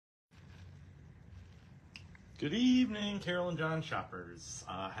Good evening, Carol and John shoppers.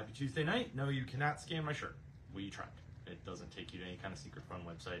 Happy Tuesday night. No, you cannot scan my shirt. We tried. It doesn't take you to any kind of secret fun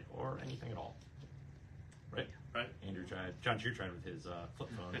website or anything at all. Right? Right. Andrew tried. John Cheer tried with his flip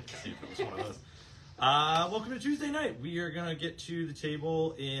phone to see if it was one of those. Welcome to Tuesday night. We are going to get to the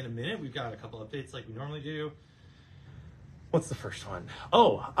table in a minute. We've got a couple updates like we normally do. What's the first one?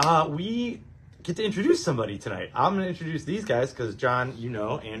 We get to introduce somebody tonight. I'm going to introduce these guys because John, you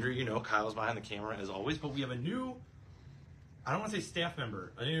know, Andrew, you know, Kyle's behind the camera as always, but we have a new, I don't want to say staff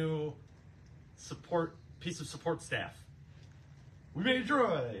member, a new piece of support staff. We made a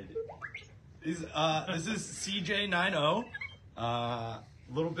droid. This is CJ-90,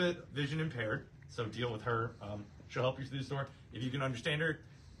 little bit vision impaired, so deal with her. She'll help you through the store. If you can understand her,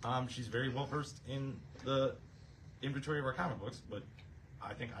 she's very well versed in the inventory of our comic books, but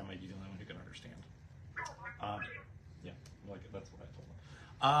I think I might be the only one who can understand. Yeah, like that's what I told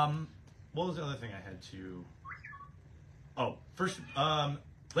them. What was the other thing I had to? Oh, first,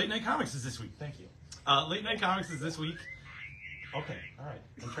 Late Night Comics is this week. Thank you. Late Night Comics is this week. Okay, all right.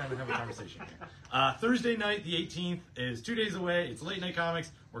 I'm trying to have a conversation here. Thursday night, the 18th, is 2 days away. It's Late Night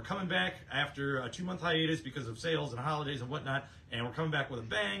Comics. We're coming back after a 2-month hiatus because of sales and holidays and whatnot, and we're coming back with a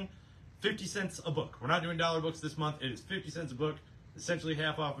bang. 50 cents a book. We're not doing dollar books this month. It is 50 cents a book. Essentially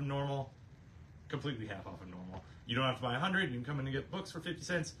half off of normal, completely half off of normal. You don't have to buy 100. You can come in and get books for 50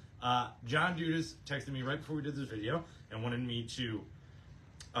 cents. John Dudas texted me right before we did this video and wanted me to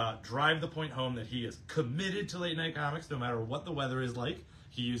drive the point home that he is committed to Late Night Comics no matter what the weather is like.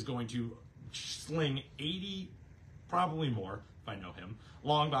 He is going to sling 80, probably more, if I know him,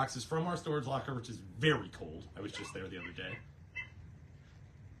 long boxes from our storage locker, which is very cold. I was just there the other day.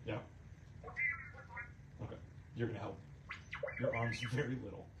 Yeah? Okay. You're going to help. Your arm's very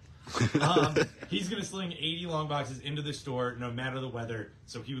little. He's going to sling 80 long boxes into the store no matter the weather,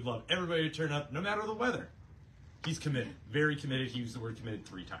 so he would love everybody to turn up no matter the weather. He's committed. Very committed. He used the word committed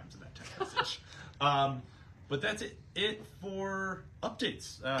 3 times in that text message. But that's it for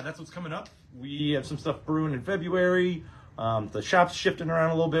updates. That's what's coming up. We have some stuff brewing in February. The shop's shifting around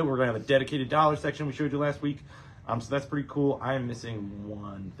a little bit. We're going to have a dedicated dollar section we showed you last week. So that's pretty cool. I am missing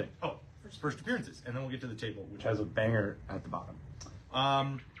one thing. Oh, first appearances, and then we'll get to the table, which has a banger at the bottom. I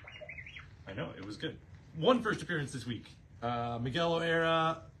know, it was good. One first appearance this week. Miguel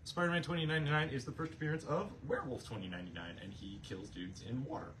O'Hara, Spider-Man 2099 is the first appearance of Werewolf 2099, and he kills dudes in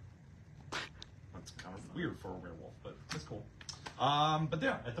water. That's kind of weird for a werewolf, but it's cool. But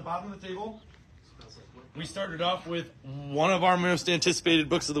yeah, at the bottom of the table, we started off with one of our most anticipated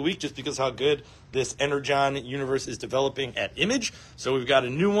books of the week, just because how good this Energon universe is developing at Image. So we've got a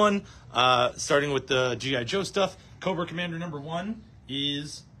new one, starting with the G.I. Joe stuff. Cobra Commander #1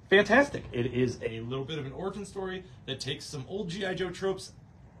 is fantastic. It is a little bit of an origin story that takes some old G.I. Joe tropes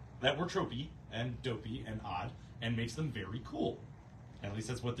that were tropey and dopey and odd and makes them very cool. At least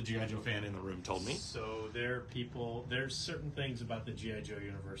that's what the G.I. Joe fan in the room told me. So there's certain things about the G.I. Joe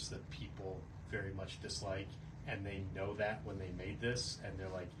universe that people very much dislike, and they know that when they made this, and they're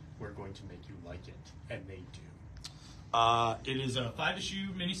like, we're going to make you like it, and they do. It is a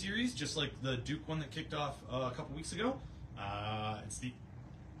 5-issue miniseries, just like the Duke one that kicked off a couple weeks ago. It's the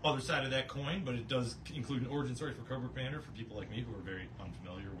other side of that coin, but it does include an origin story for Cobra Commander for people like me who are very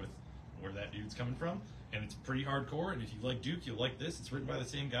unfamiliar with where that dude's coming from. And it's pretty hardcore, and if you like Duke, you'll like this. It's written by the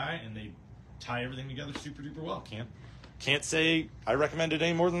same guy, and they tie everything together super duper well. Can't say I recommend it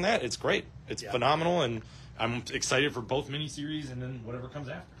any more than that. It's great. It's phenomenal, and I'm excited for both miniseries and then whatever comes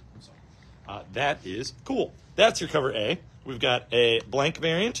after. So that is cool. That's your cover A. We've got a blank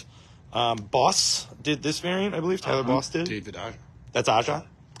variant. Boss did this variant, I believe. Tyler Boss did. David Aja. That's Aja?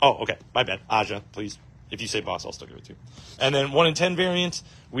 Oh, okay. My bad. Aja, please. If you say Boss, I'll still give it to you. And then 1 in 10 variant.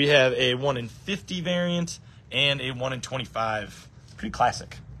 We have a 1 in 50 variant and a 1 in 25. Pretty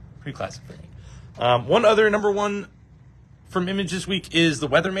classic variant. One other #1 from Image this week is The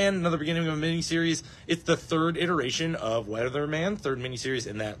Weatherman, another beginning of a miniseries. It's the 3rd iteration of Weatherman, 3rd miniseries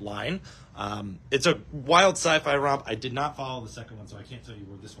in that line. It's a wild sci-fi romp. I did not follow the second one, so I can't tell you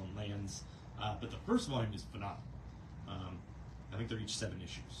where this one lands. But the first volume is phenomenal. I think they're each 7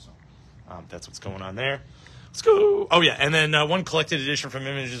 issues. So that's what's going on there. Let's go. Oh, yeah, and then one collected edition from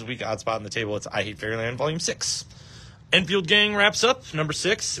Image this week, odd spot in the table. It's I Hate Fairyland, Volume 6. Enfield Gang wraps up,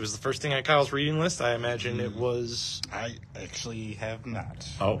 #6. It was the first thing on Kyle's reading list. I imagine it was... I actually have not.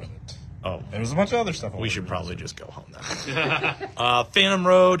 Oh. There was a bunch of other stuff. We should probably just go home now. Phantom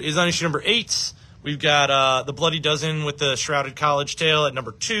Road is on issue #8. We've got The Bloody Dozen with the Shrouded College Tale at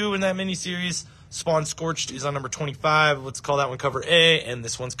 #2 in that miniseries. Spawn Scorched is on #25. Let's call that one cover A, and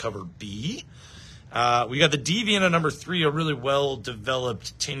this one's cover B. We got The Deviant at number 3, a really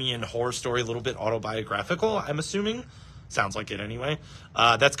well-developed Tinian horror story, a little bit autobiographical, I'm assuming. Sounds like it anyway.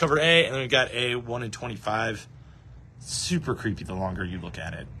 That's cover A, and then we got a 1 in 25. Super creepy the longer you look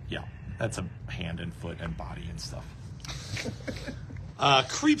at it. Yeah, that's a hand and foot and body and stuff.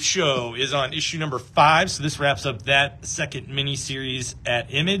 Creep Show is on issue number 5, so this wraps up that second mini-series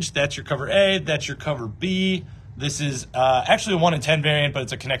at Image. That's your cover A, that's your cover B. This is actually a 1 in 10 variant, but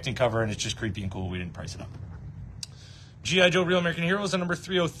it's a connecting cover, and it's just creepy and cool. We didn't price it up. G.I. Joe Real American Heroes on number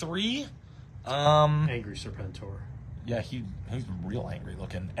 303. Angry Serpentor. Yeah, he's real angry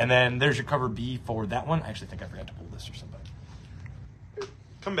looking. And then there's your cover B for that one. I actually think I forgot to pull this or something.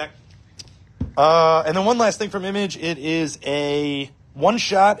 Come back. And then one last thing from Image. It is a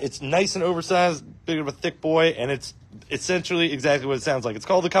one-shot. It's nice and oversized, big of a thick boy, and it's essentially exactly what it sounds like. It's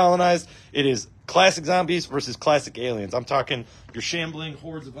called The Colonized. It is classic zombies versus classic aliens. I'm talking your shambling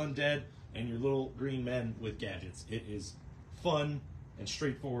hordes of undead and your little green men with gadgets. It is fun and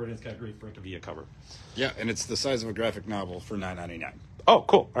straightforward, and it's got a great Francavilla cover. Yeah, and it's the size of a graphic novel for $9.99. Oh,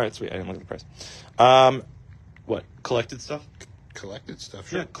 cool. All right, sweet. I didn't look at the price. What? Collected stuff? Collected stuff,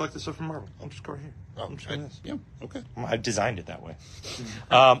 sure. Yeah, collected stuff from Marvel. I'll just go right here. Oh, yeah, okay. I designed it that way.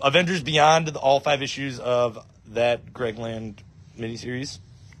 Avengers Beyond, all 5 issues of that Greg Land miniseries.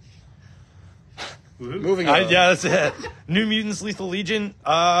 Moving on. Yeah, that's it. New Mutants Lethal Legion.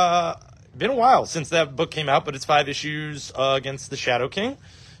 Been a while since that book came out, but it's 5 issues against the Shadow King.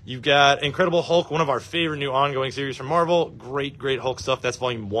 You've got Incredible Hulk, one of our favorite new ongoing series from Marvel. Great Hulk stuff. That's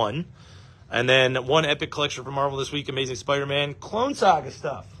volume 1. And then one epic collection from Marvel this week, Amazing Spider-Man, Clone Saga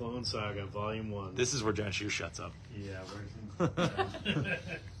stuff. Clone Saga, volume 1. This is where John Hughes shuts up. Yeah,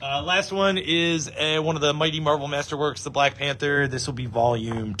 Last one is one of the mighty Marvel masterworks, The Black Panther. This will be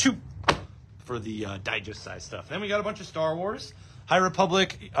volume 2 for the digest size stuff. Then we got a bunch of Star Wars. High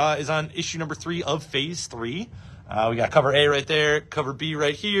Republic is on issue number 3 of Phase 3. We got cover A right there, cover B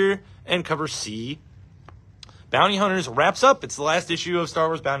right here, and cover C. Bounty Hunters wraps up. It's the last issue of Star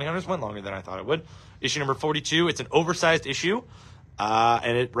Wars Bounty Hunters. Went longer than I thought it would. Issue number 42. It's an oversized issue,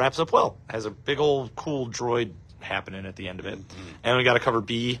 and it wraps up well. Has a big old cool droid happening at the end of it. And we got a cover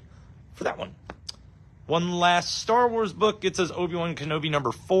B for that one. One last Star Wars book. It says Obi-Wan Kenobi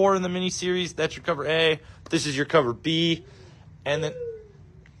number 4 in the miniseries. That's your cover A. This is your cover B. And then...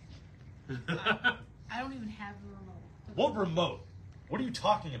 I don't even have the remote. What remote? What are you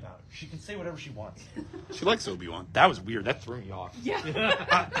talking about? She can say whatever she wants. She likes Obi-Wan. That was weird. That threw me off. Yeah.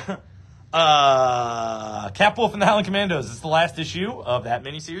 Capwolf and the Howling Commandos. It's the last issue of that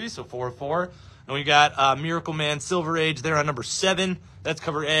miniseries, so 4 of 4. And we got Miracle Man Silver Age there on number 7. That's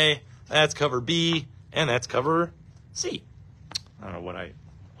cover A. That's cover B. And that's cover C. I don't know what I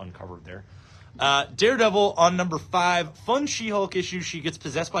uncovered there. Daredevil on number 5. Fun She-Hulk issue. She gets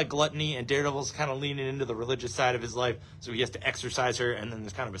possessed by gluttony, and Daredevil's kind of leaning into the religious side of his life, so he has to exorcise her, and then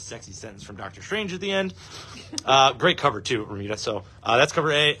there's kind of a sexy sentence from Doctor Strange at the end. Great cover, too, Ramita. So that's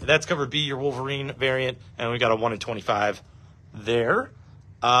cover A. That's cover B, your Wolverine variant, and we got a 1 in 25 there.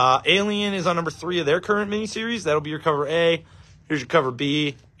 Alien is on number 3 of their current miniseries. That'll be your cover A. Here's your cover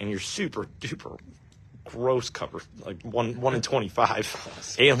B, and your super-duper gross cover, like 1 in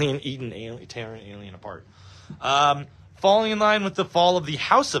 25. Alien eating alien, tearing alien apart. Falling in line with the fall of the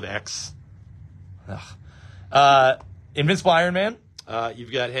House of X. Invincible Iron Man.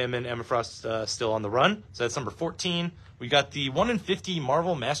 You've got him and Emma Frost still on the run. So that's number 14. We got the 1 in 50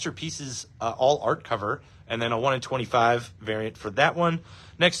 Marvel Masterpieces all art cover, and then a 1 in 25 variant for that one.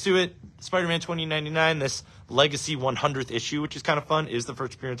 Next to it, Spider-Man 2099, this Legacy 100th issue, which is kind of fun, is the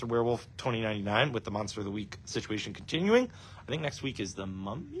first appearance of Werewolf 2099 with the Monster of the Week situation continuing. I think next week is the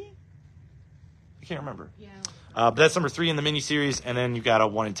Mummy? I can't remember. Yeah. But that's number 3 in the miniseries, and then you got a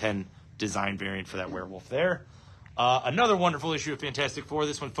 1 in 10 design variant for that werewolf there. Another wonderful issue of Fantastic Four,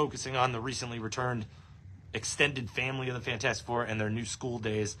 this one focusing on the recently returned extended family of the Fantastic Four and their new school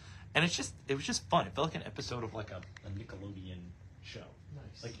days. And it was just fun. It felt like an episode of like a Nickelodeon show.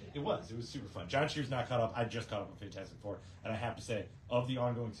 Nice. Like it was super fun. John Shear's not caught up. I just caught up with Fantastic Four, and I have to say, of the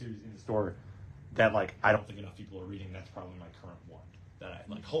ongoing series in the store, that like I don't think enough people are reading. That's probably my current one. That I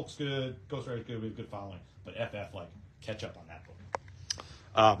like. Hulk's good, Ghost Rider's good. We have good following, but FF like catch up on that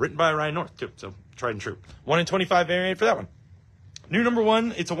book. Written by Ryan North too, so tried and true. 1 in 25 variant for that one. New number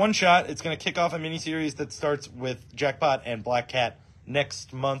 1. It's a one shot. It's going to kick off a miniseries that starts with Jackpot and Black Cat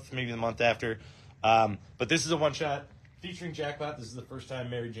next month, maybe the month after. But this is a one shot featuring Jackpot. This is the first time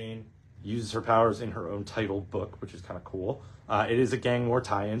Mary Jane uses her powers in her own titled book, which is kind of cool. It is a gang war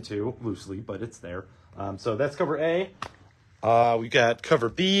tie-in too, loosely, but it's there. So that's cover A. We got cover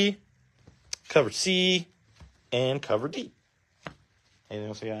B, cover C, and cover D. Anything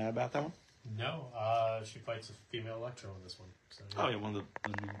else you got to add about that one? No, she fights a female Electro in this one. So, Oh, yeah, one of the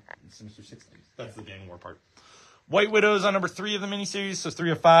new Sinister Six things. That's the gang war part. White Widow's on number 3 of the miniseries, so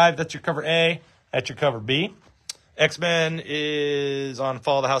 3 of 5. That's your cover A. That's your cover B. X-Men is on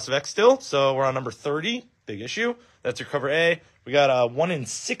Fall of the House of X still, so we're on number 30. Big issue. That's your cover A. We got a 1 in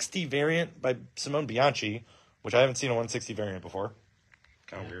 60 variant by Simone Bianchi, which I haven't seen a 1 in 60 variant before.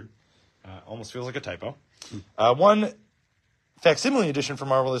 Kind of weird. Almost feels like a typo. One facsimile edition for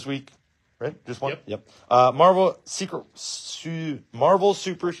Marvel this week. Right? Just one? Yep. Marvel Superheroes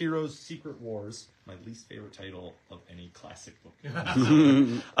Secret Wars. My least favorite title of any classic book.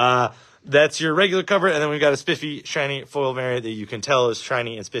 That's your regular cover, and then we've got a spiffy, shiny foil variant that you can tell is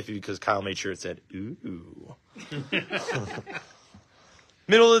shiny and spiffy because Kyle made sure it said, ooh.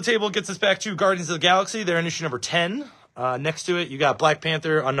 Middle of the table gets us back to Guardians of the Galaxy. They're in issue number 10. Next to it, you got Black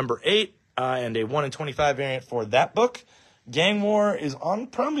Panther on number 8, and a 1 in 25 variant for that book. Gang War is on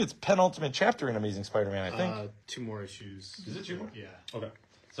probably its penultimate chapter in Amazing Spider-Man, I think. 2 more issues. Is it 2 more? Yeah. Okay.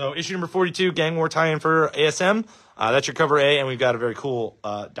 So issue number 42, Gang War tie-in for ASM. That's your cover A, and we've got a very cool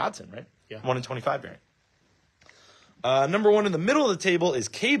Dodson, right? Yeah. 1 in 25 variant. Number 1 in the middle of the table is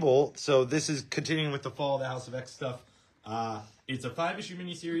Cable. So this is continuing with the Fall of the House of X stuff. It's a 5-issue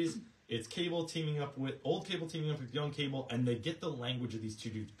miniseries. It's old Cable teaming up with young Cable, and they get the language of these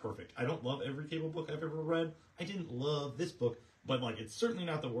two dudes perfect. I don't love every Cable book I've ever read. I didn't love this book, but it's certainly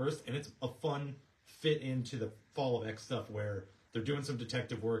not the worst, and it's a fun fit into the Fall of X stuff where they're doing some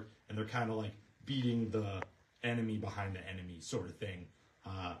detective work and they're kind of beating the enemy behind the enemy sort of thing.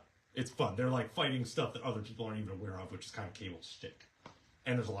 It's fun. They're fighting stuff that other people aren't even aware of, which is kind of Cable's shtick.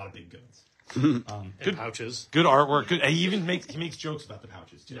 And there's a lot of big guns. Good pouches. Good artwork. Good. He makes jokes about the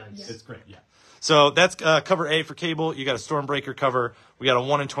pouches too. Nice. It's great. Yeah. So that's cover A for Cable. You got a Stormbreaker cover. We got a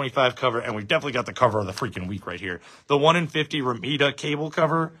 1 in 25 cover, and we've definitely got the cover of the freaking week right here. The 1 in 50 Ramita Cable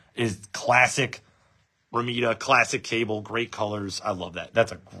cover is classic Ramita, classic Cable, great colors. I love that.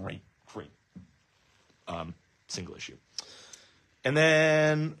 That's a great single issue. And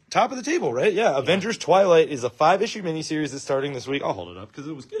then top of the table, right? Yeah, Avengers Twilight is a 5-issue miniseries that's starting this week. I'll hold it up because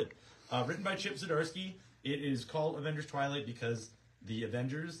it was good. Written by Chip Zdarsky. It is called Avengers Twilight because the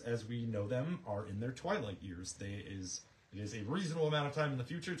Avengers, as we know them, are in their twilight years. It is a reasonable amount of time in the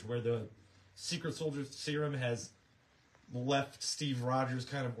future to where the Secret Soldier serum has left Steve Rogers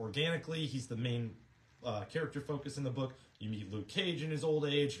kind of organically. He's the main character focus in the book. You meet Luke Cage in his old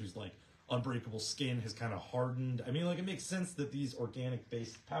age, who's unbreakable skin has kind of hardened. I mean, it makes sense that these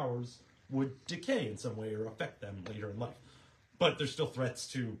organic-based powers would decay in some way or affect them later in life. But there's still threats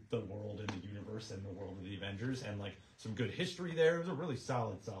to the world and the universe and the world of the Avengers, and some good history there. It was a really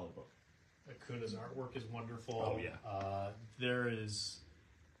solid book. Akuna's artwork is wonderful. Oh yeah. There's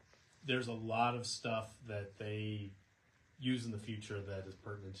a lot of stuff that they use in the future that is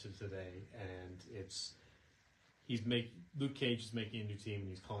pertinent to today, and Luke Cage is making a new team and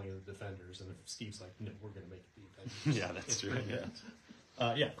he's calling it the Defenders, and if Steve's like, no, we're going to make it the Avengers. Yeah, that's true.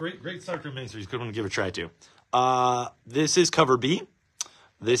 Yeah. Great start to a miniseries. Good one to give it a try too. This is cover B.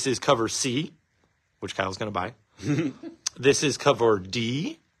 This is cover C, which Kyle's going to buy. This is cover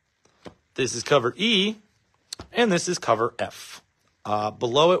D. This is cover E. And this is cover F.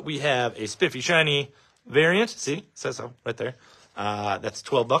 Below it, we have a spiffy, shiny variant. See? It says so right there. That's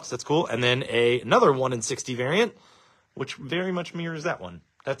 $12. That's cool. And then another 1 in 60 variant, which very much mirrors that one.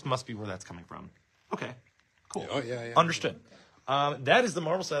 That must be where that's coming from. Okay. Cool. Oh, yeah. Understood. That is the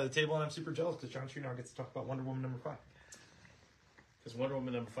Marvel side of the table, and I'm super jealous because John Tree now gets to talk about Wonder Woman number 5. Because Wonder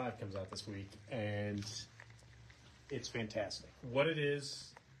Woman number 5 comes out this week, and it's fantastic. What it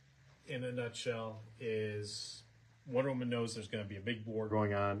is, in a nutshell, is Wonder Woman knows there's going to be a big war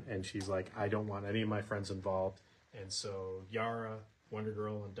going on, and she's like, I don't want any of my friends involved. And so Yara, Wonder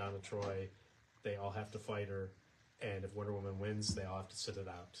Girl, and Donna Troy, they all have to fight her, and if Wonder Woman wins, they all have to sit it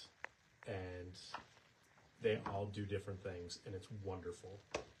out. And they all do different things, and it's wonderful.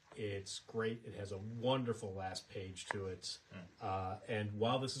 It's great. It has a wonderful last page to it. And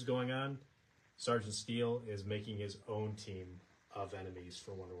while this is going on, Sergeant Steele is making his own team of enemies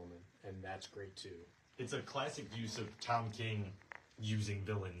for Wonder Woman, and that's great too. It's a classic use of Tom King using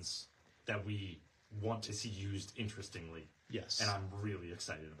villains that we want to see used interestingly. Yes. And I'm really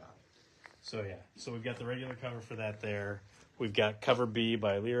excited about it. So we've got the regular cover for that there. We've got cover B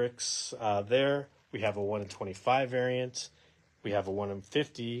by Lyrics there. We have a 1 in 25 variant. We have a 1 in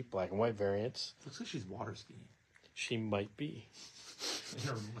 50 black and white variant. Looks like she's water skiing. She might be. in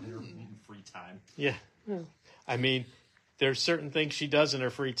her free time. Yeah. I mean, there's certain things she does in her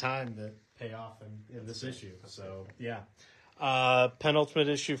free time that pay off in this issue. So, yeah. Penultimate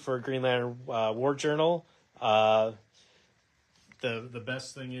issue for Green Lantern War Journal. The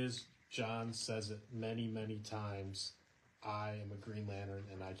best thing is John says it many, many times. I am a Green Lantern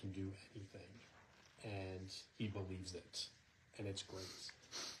and I can do anything. And he believes it. And it's great.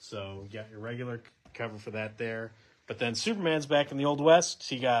 So you got your regular cover for that there. But then Superman's back in the Old West.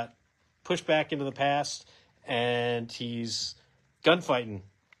 He got pushed back into the past. And he's gunfighting.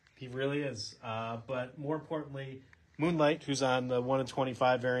 He really is. But more importantly, Moonlight, who's on the 1 in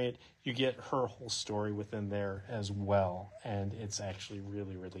 25 variant, you get her whole story within there as well. And it's actually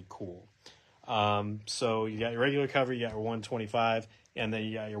really, really cool. So you got your regular cover, you got your 1 in 25, and then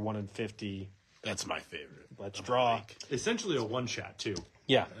you got your 1 in 50. That's my favorite. Let's draw. Essentially a one-shot, too.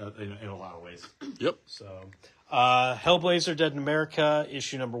 Yeah. In a lot of ways. Yep. So, Hellblazer Dead in America,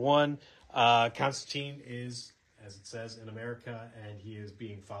 issue number 1. Constantine is, as it says, in America, and he is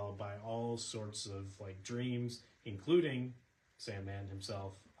being followed by all sorts of like dreams, including Sandman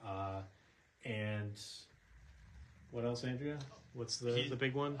himself. And what else, Andrea? What's the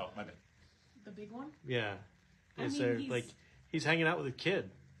big one? Oh, my bad. The big one? Yeah. I Is mean, there he's- he's hanging out with a kid?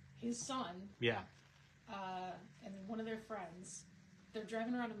 His son, Yeah. and one of their friends. They're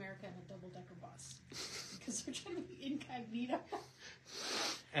driving around America in a double-decker bus because they're trying to be incognito.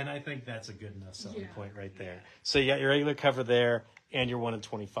 And I think that's a good enough selling Yeah. point right there. So you got your regular cover there and your 1 in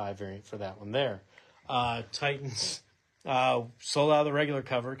 25 variant for that one there. Titans sold out of the regular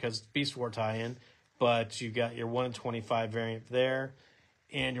cover because Beast War tie-in, but you got your 1 in 25 variant there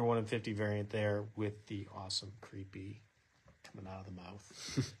and your 1 in 50 variant there with the awesome, creepy coming out of the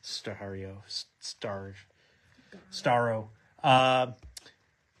mouth. Starro.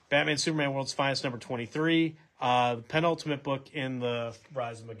 Batman Superman World's Finest number 23. The penultimate book in the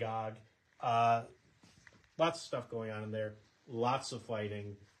Rise of Magog. Lots of stuff going on in there. Lots of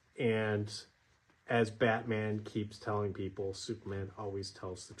fighting. And as Batman keeps telling people, Superman always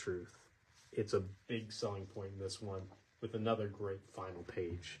tells the truth. It's a big selling point in this one with another great final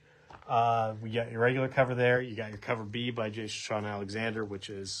page. We got your regular cover there. You got your cover B by Jason Shawn Alexander, which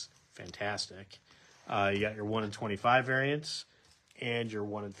is fantastic. You got your 1 in 25 variants and your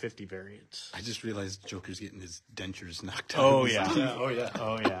 1 in 50 variants. I just realized Joker's getting his dentures knocked out. Oh, of his yeah. teeth. Oh, yeah.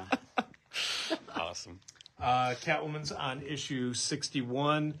 Oh, yeah. Awesome. Catwoman's on issue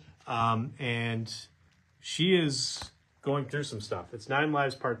 61, and she is going through some stuff. It's 9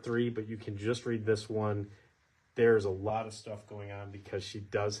 Lives Part 3, but you can just read this one. There's a lot of stuff going on because she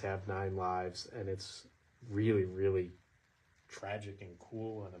does have 9 lives, and it's really, really tragic and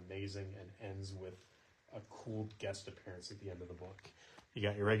cool and amazing, and ends with a cool guest appearance at the end of the book. You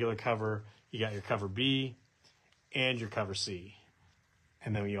got your regular cover, you got your cover B, and your cover C.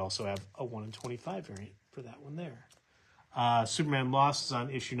 And then we also have a 1 in 25 variant for that one there. Superman Lost is on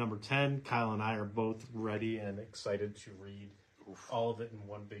issue number 10. Kyle and I are both ready and excited to read all of it in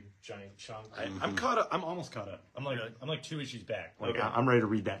one big giant chunk. I'm caught up. I'm almost caught up. I'm like 2 issues back. Like Okay. I'm ready to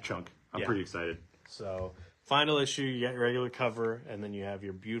read that chunk. I'm Yeah. pretty excited. So, final issue, you got your regular cover, and then you have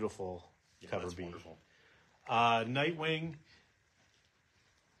your beautiful cover That's B. wonderful. Nightwing,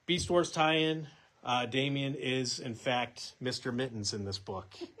 Beast Wars tie-in. Damian is, in fact, Mr. Mittens in this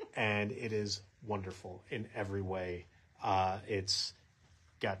book, and it is wonderful in every way. It's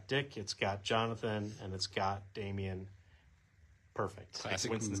got Dick, it's got Jonathan, and it's got Damian. Perfect.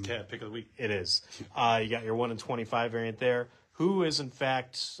 Classic. Winston's cat pick of the week. It is. You got your 1 in 25 variant there, who is, in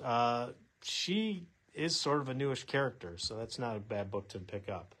fact, she is sort of a newish character, so that's not a bad book to pick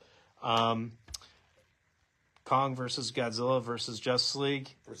up. Kong versus Godzilla versus Justice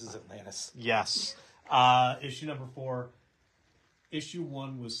League. Versus Atlantis. Yes. Issue number 4. Issue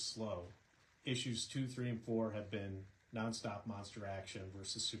 1 was slow. Issues 2, 3, and 4 have been nonstop monster action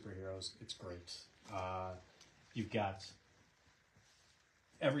versus superheroes. It's great. You've got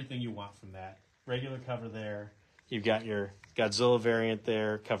everything you want from that. Regular cover there. You've got your Godzilla variant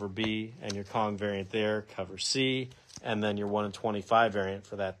there, cover B, and your Kong variant there, cover C, and then your 1 in 25 variant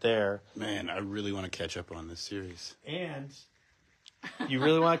for that there. Man, I really want to catch up on this series. And you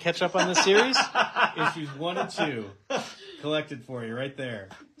really want to catch up on this series? Issues 1 and 2 collected for you right there.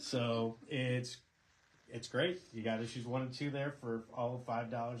 So it's great. You got issues 1 and 2 there for all of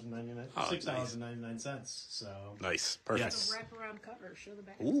 $5.99, Oh, $6.99. So Nice. Perfect. Yes. The wraparound cover. Show the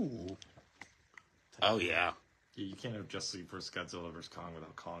back. Ooh. Oh, yeah. Yeah, you can't have Justice League versus Godzilla versus Kong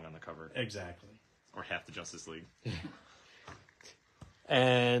without Kong on the cover. Exactly. Or half the Justice League.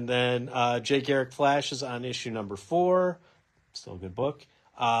 And then Jake Eric Flash is on issue number 4. Still a good book.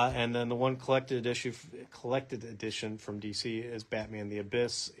 And then the one collected edition from DC is Batman the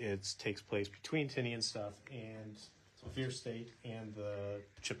Abyss. It takes place between Tinian stuff and Fear State and the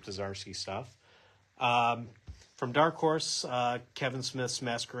Chip Zdarsky stuff. From Dark Horse, Kevin Smith's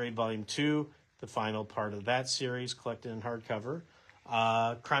Masquerade Volume 2, the final part of that series, collected in hardcover.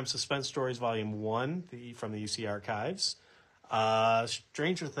 Crime Suspense Stories Volume 1 from the UC Archives.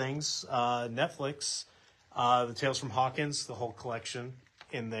 Stranger Things, Netflix, the Tales from Hawkins, the whole collection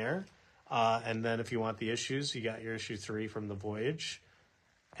in there. And then if you want the issues, you got your issue 3 from The Voyage.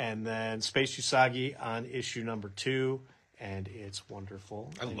 And then Space Usagi on issue number 2, and it's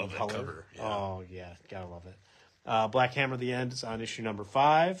wonderful. I love that cover. Yeah. Oh, yeah, gotta love it. Black Hammer The End is on issue number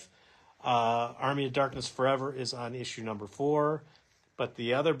 5. Army of Darkness Forever is on issue number 4. But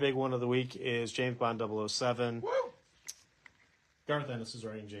the other big one of the week is James Bond 007. Woo! Garth Ennis is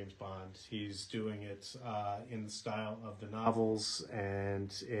writing James Bond. He's doing it in the style of the novels,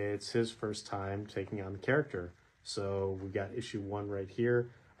 and it's his first time taking on the character. So we got issue 1 right here.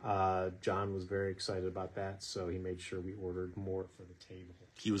 John was very excited about that, so he made sure we ordered more for the table.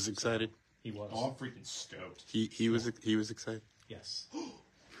 He was excited. He was. Oh, I'm freaking stoked. He was excited. Yes.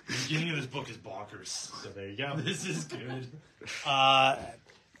 The beginning of this book is bonkers. So there you go. This is good.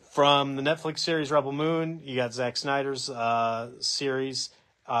 From the Netflix series Rebel Moon, you got Zack Snyder's series,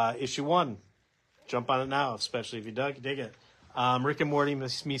 issue 1. Jump on it now, especially if you dig it. Rick and Morty,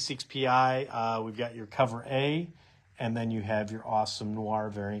 Meeseeks PI, we've got your cover A, and then you have your awesome noir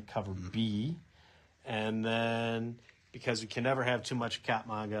variant cover B. And then, because we can never have too much cat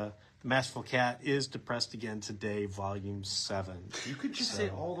manga, The Masterful Cat is depressed again today, volume 7. You could just say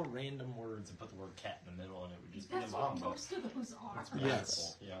all the random words and put the word cat in the middle, and it would just That's be a what mom book. most of those are.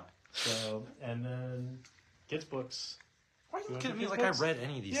 Yes. Yeah. So, and then Kids Books. Why are you You looking at want me the like books? I read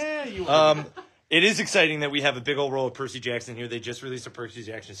any of these? Yeah, you It is exciting that we have a big old roll of Percy Jackson here. They just released a Percy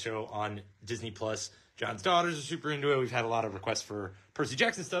Jackson show on Disney Plus. John's daughters are super into it. We've had a lot of requests for Percy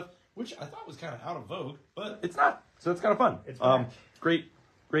Jackson stuff, which I thought was kind of out of vogue, but it's not. So it's kind of fun. It's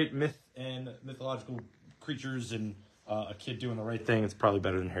great myth and mythological creatures and a kid doing the right thing. It's probably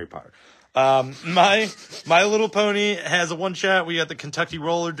better than Harry Potter. My Little Pony has a one shot. We got the Kentucky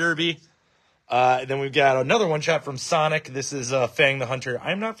Roller Derby. Then we've got another one shot from Sonic. This is Fang the Hunter.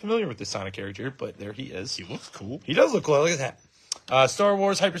 I'm not familiar with this Sonic character, but there he is. He looks cool. He does look cool. Look at that. Star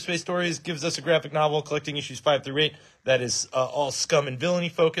Wars Hyperspace Stories gives us a graphic novel collecting issues 5 through 8 that is all scum and villainy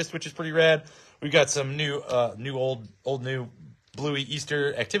focused, which is pretty rad. We've got some new Bluey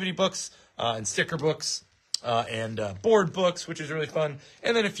Easter activity books and sticker books and board books, which is really fun.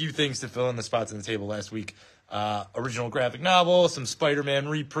 And then a few things to fill in the spots on the table last week. Original graphic novel, some Spider-Man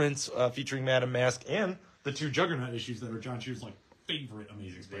reprints featuring Madame Mask, and the 2 Juggernaut issues that are John Chu's favorite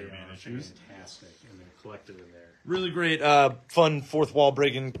Amazing Spider-Man issues. fantastic, and they're collected in there. Really great, fun fourth wall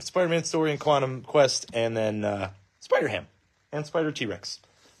breaking Spider-Man story and Quantum Quest, and then Spider-Ham and Spider T-Rex.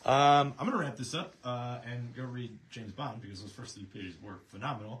 I'm gonna wrap this up and go read James Bond because those first 3 pages were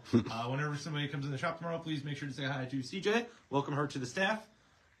phenomenal. Whenever somebody comes in the shop tomorrow, please make sure to say hi to CJ. Welcome her to the staff.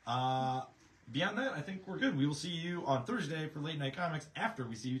 Beyond that, I think we're good. We will see you on Thursday for Late Night Comics after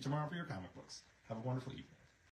we see you tomorrow for your comic books. Have a wonderful evening.